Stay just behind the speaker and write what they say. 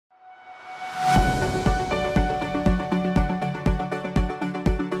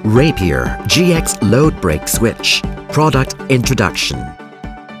Rapier GX Load Brake Switch Product Introduction.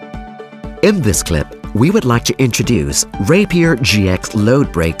 In this clip, we would like to introduce Rapier GX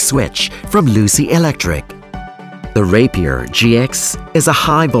Load Brake Switch from Lucy Electric. The Rapier GX is a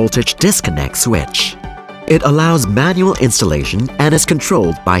high-voltage disconnect switch. It allows manual installation and is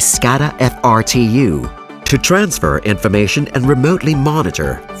controlled by Scada FRTU to transfer information and remotely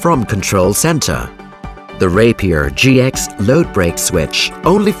monitor from control center. The Rapier GX load brake switch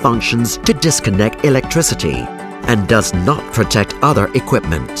only functions to disconnect electricity and does not protect other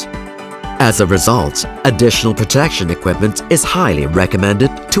equipment. As a result, additional protection equipment is highly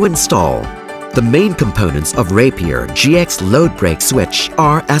recommended to install. The main components of Rapier GX load brake switch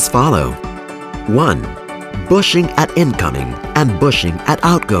are as follow. 1. Bushing at incoming and bushing at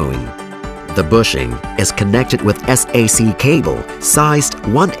outgoing. The bushing is connected with SAC cable sized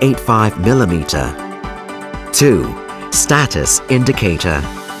 185mm. 2. Status indicator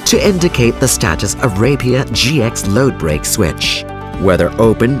to indicate the status of Rapier GX load brake switch, whether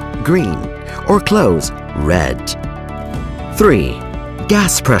open, green, or close, red. 3.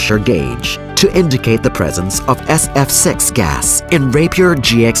 Gas pressure gauge to indicate the presence of SF6 gas in Rapier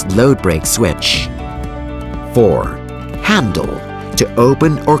GX load brake switch. 4. Handle to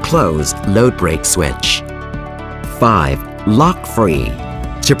open or close load brake switch. 5. Lock free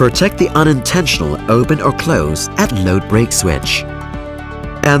to protect the unintentional open or close at load brake switch.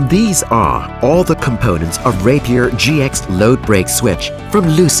 And these are all the components of Rapier GX load brake switch from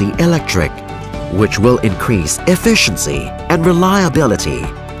Lucy Electric, which will increase efficiency and reliability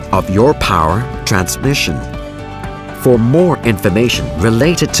of your power transmission. For more information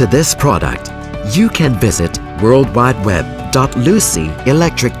related to this product, you can visit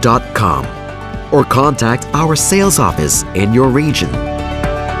worldwideweb.lucyelectric.com or contact our sales office in your region.